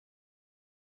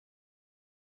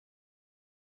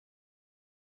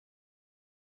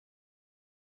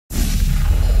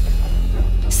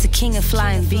king of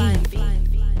flying B.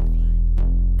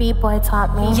 B-boy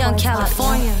taught me. Young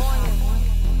California.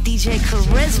 DJ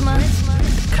Charisma.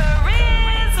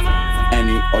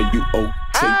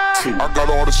 AnnieRuO'Tay too. I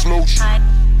got all the slow shit.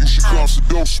 You should come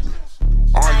seduce me.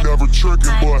 I ain't never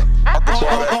tricking, but I can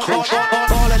buy that coach.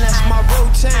 Ballin', that's my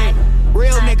routine.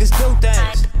 Real niggas do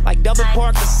things like double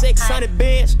park for 600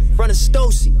 bands, front of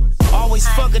Stocy. Always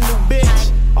fuck a new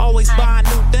bitch, always buying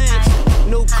new things.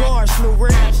 New cars, new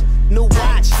rims, new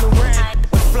watch, new ring.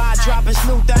 When fly drop, it's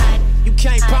new thing. You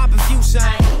can't pop if you sing.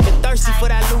 Been thirsty for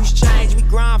that loose change. We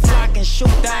grind, flock, and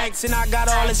shoot things, and I got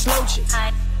all this slow shit.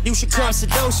 You should come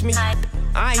seduce me.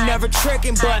 I ain't never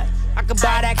tricking, but I could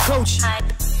buy that coach.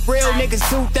 Real niggas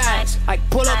do things like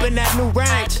pull up in that new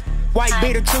range. White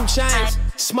beater, 2 chains,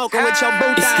 smoking with your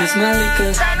boot. Excuse my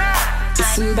liquor,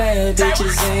 it's some bad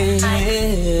bitches in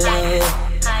here.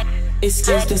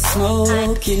 Excuse the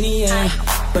smoke in the air,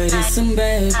 but it's some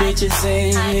bad bitches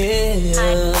in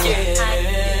here.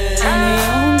 And they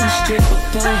on the stripper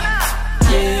pole,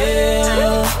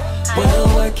 yeah.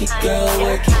 Well, work it, girl,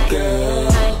 work it, girl.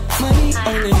 Money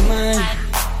on their mind,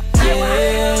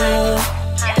 yeah.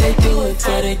 They do it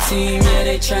for their team, yeah,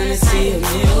 they tryna see a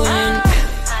million.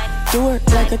 Do it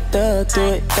like a thug, do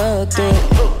it, thug, do it.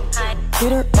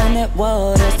 Hit her on that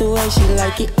wall, that's the way she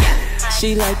like it.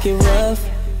 She like it rough,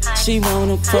 she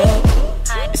wanna fuck.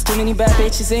 There's too many bad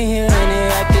bitches in here and they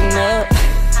acting up.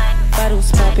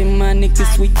 Bottles popping, my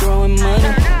niggas, we throwing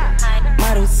money.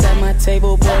 Models at my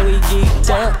table, boy, we geeked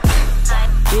up.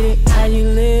 Get it how you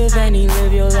live, and you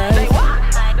live your life.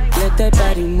 Let that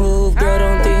body move, girl,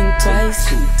 don't think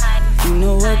twice. You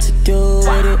know what to do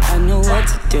with it, I know what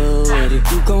to do with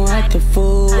it. You gon' act a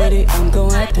fool with it, I'm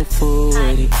gon' act a fool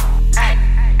with it.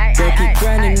 Girl, keep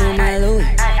grinding on my Louis,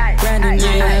 grinding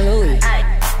on my Louis.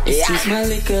 Excuse my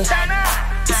liquor,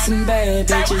 it's some bad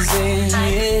bitches in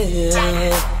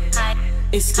here.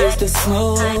 Excuse the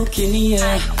smoke in the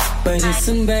air, but it's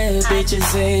some bad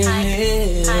bitches in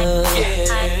here.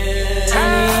 And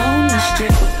they on the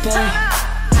stripper pole,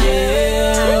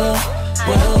 yeah.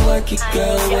 Well, work it,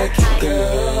 girl, work it,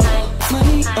 girl.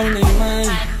 Money on their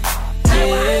mind,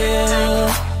 yeah.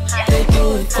 They do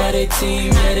it for their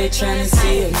team, yeah, they tryna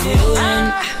see a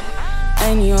million.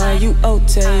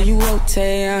 AnnieRuO'Tay, you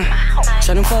O'Tay,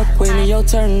 tryna fuck with me, yo,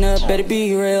 turn up, better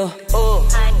be real.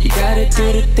 You gotta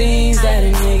do the things that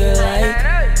a nigga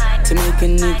like to make a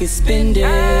nigga spend it.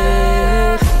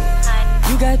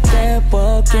 You got that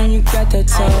walk and you got that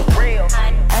talk.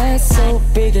 Ass so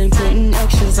big and putting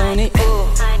extras on it.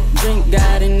 Drink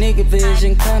got a nigga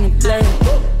vision kinda blurry.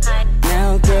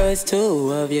 Now girl, it's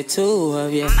 2 of you, 2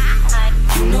 of you.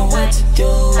 You know what to do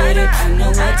with it, I know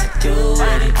what to do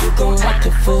with it. You gon' act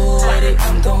a fool with it,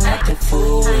 I'm gon' act a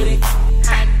fool with it.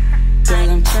 Girl,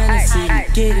 I'm tryna see you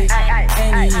get it,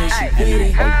 and you she with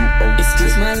it.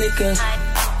 Excuse my liquor,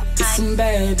 it's some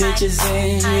bad bitches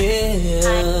in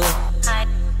here.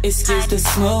 Excuse the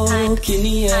smoke in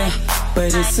the air,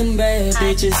 but it's some bad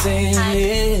bitches in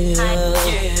here.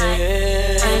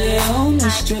 And they on the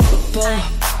stripper pole,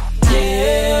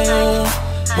 yeah.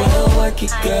 Well, work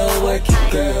it, girl, work it,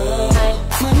 girl.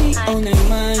 Money on their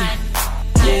mind,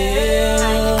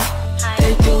 yeah.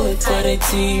 They do it for their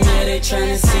team, yeah, they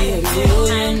tryna see a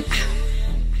million.